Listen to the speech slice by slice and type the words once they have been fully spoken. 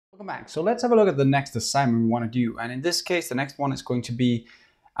Welcome back. So let's have a look at the next assignment we want to do. And in this case, the next one is going to be,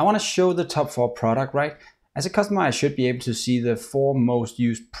 I want to show the top 4 product, right? As a customer, I should be able to see the 4 most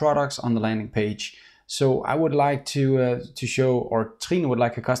used products on the landing page. So I would like to show, or Trine would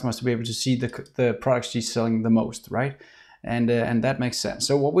like her customers to be able to see the products she's selling the most, right? And that makes sense.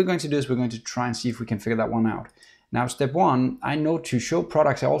 So what we're going to do is we're going to try and see if we can figure that one out. Now, step 1, I know to show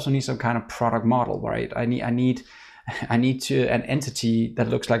products, I also need some kind of product model, right? I need an entity that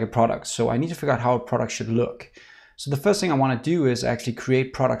looks like a product. So I need to figure out how a product should look. So the first thing I want to do is actually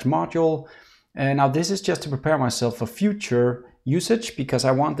create products module. And now this is just to prepare myself for future usage, because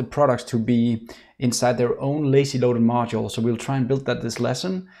I want the products to be inside their own lazy loaded module. So we'll try and build that this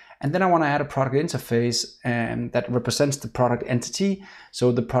lesson. And then I want to add a product interface that represents the product entity.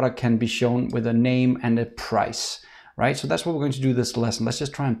 So the product can be shown with a name and a price, right? So that's what we're going to do this lesson. Let's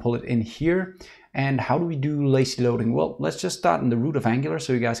just try and pull it in here. And how do we do lazy loading? Well, let's just start in the root of Angular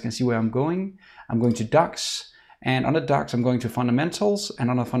so you guys can see where I'm going. I'm going to docs, and under docs I'm going to fundamentals, and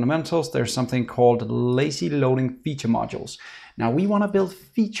under fundamentals there's something called lazy loading feature modules. Now we want to build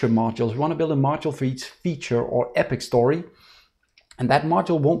feature modules. We want to build a module for each feature or epic story, and that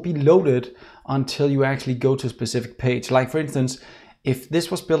module won't be loaded until you actually go to a specific page. Like for instance, if this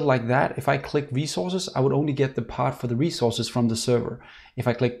was built like that, if I click resources, I would only get the part for the resources from the server. If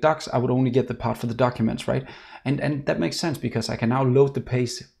I click docs, I would only get the part for the documents, right? And that makes sense because I can now load the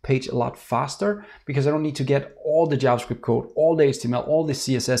page a lot faster because I don't need to get all the JavaScript code, all the HTML, all the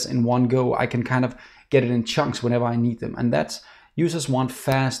CSS in one go. I can kind of get it in chunks whenever I need them. And that's, users want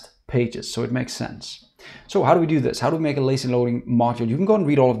fast pages, so it makes sense. So how do we do this? How do we make a lazy loading module? You can go and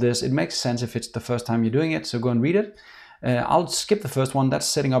read all of this. It makes sense if it's the first time you're doing it, so go and read it. I'll skip the first one. That's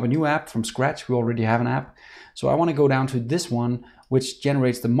setting up a new app from scratch. We already have an app. So I want to go down to this one, which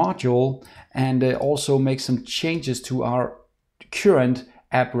generates the module and also make some changes to our current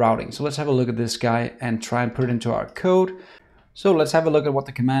app routing. So let's have a look at this guy and try and put it into our code. So let's have a look at what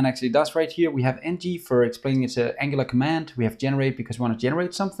the command actually does right here. We have ng for explaining it's an Angular command. We have generate because we want to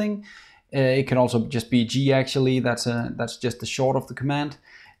generate something. It can also just be G actually. That's just the short of the command.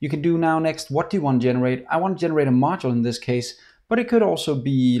 You can do now next, what do you want to generate? I want to generate a module in this case, but it could also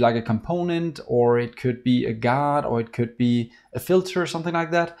be like a component, or it could be a guard, or it could be a filter or something like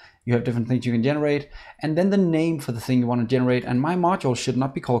that. You have different things you can generate. And then the name for the thing you want to generate. And my module should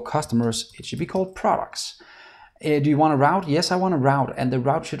not be called customers, it should be called products. Do you want a route? Yes, I want a route. And the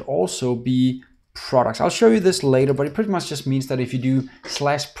route should also be products. I'll show you this later, but it pretty much just means that if you do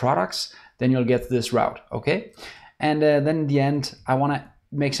 /products, then you'll get this route, okay? And then in the end, I want to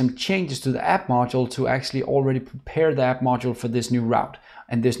make some changes to the app module to actually already prepare the app module for this new route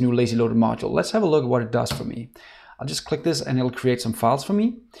and this new lazy loaded module. Let's have a look at what it does for me. I'll just click this and it'll create some files for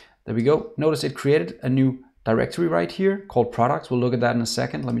me. There we go. Notice it created a new directory right here called products. We'll look at that in a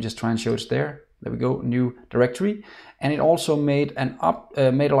second. Let me just try and show it's there. There we go, new directory. And it also made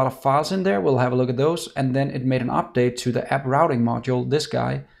made a lot of files in there. We'll have a look at those. And then it made an update to the app routing module, this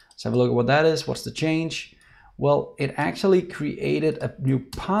guy. Let's have a look at what that is. What's the change? Well, it actually created a new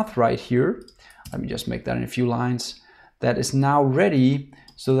path right here. Let me just make that in a few lines. That is now ready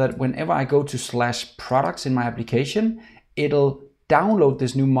so that whenever I go to /products in my application, it'll download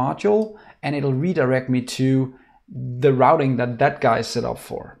this new module and it'll redirect me to the routing that guy is set up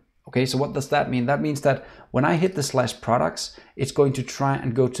for. Okay, so what does that mean? That means that when I hit the /products, it's going to try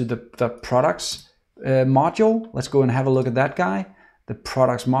and go to the products module. Let's go and have a look at that guy, the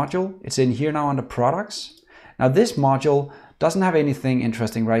products module. It's in here now under products. Now this module doesn't have anything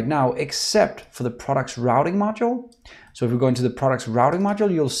interesting right now except for the products routing module. So if we go into the products routing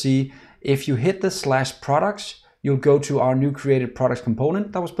module, you'll see if you hit the /products, you'll go to our new created products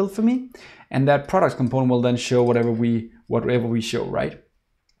component that was built for me. And that products component will then show whatever we show, right?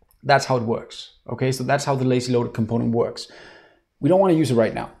 That's how it works. Okay, so that's how the lazy loaded component works. We don't want to use it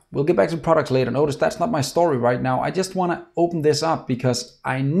right now. We'll get back to products later. Notice that's not my story right now. I just want to open this up because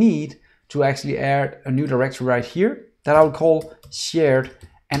I need to actually add a new directory right here that I'll call shared.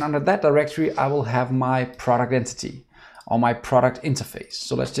 And under that directory, I will have my product entity or my product interface.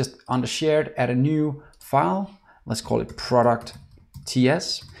 So let's just under shared, add a new file. Let's call it product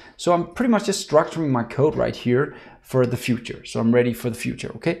TS. So I'm pretty much just structuring my code right here for the future. So I'm ready for the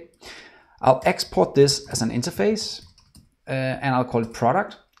future, okay? I'll export this as an interface and I'll call it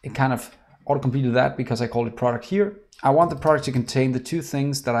product. It kind of auto-completed that because I called it product here. I want the product to contain the 2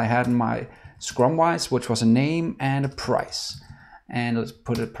 things that I had in my Scrum-wise, which was a name and a price. And let's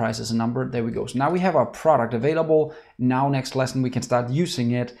put a price as a number. There we go. So now we have our product available. Now next lesson we can start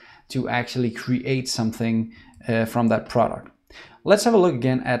using it to actually create something from that product. Let's have a look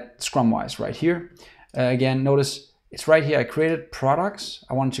again at Scrum-wise right here. Again, notice It's right here. I created products.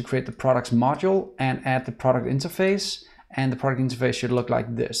 I wanted to create the products module and add the product interface. And the product interface should look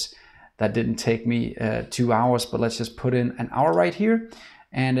like this. That didn't take me 2 hours, but let's just put in an hour right here.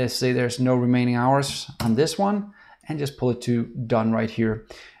 And say there's no remaining hours on this one. And just pull it to done right here.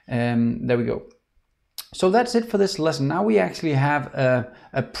 There we go. So that's it for this lesson. Now we actually have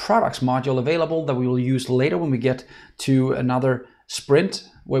a products module available that we will use later when we get to another sprint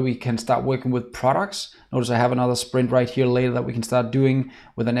where we can start working with products. Notice I have another sprint right here later that we can start doing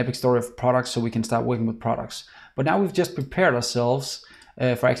with an epic story of products, so we can start working with products. But now we've just prepared ourselves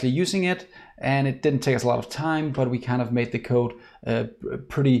for actually using it, and it didn't take us a lot of time, but we kind of made the code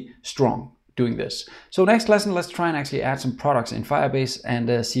pretty strong doing this. So next lesson, let's try and actually add some products in Firebase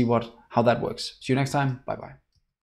and see how that works. See you next time. Bye bye.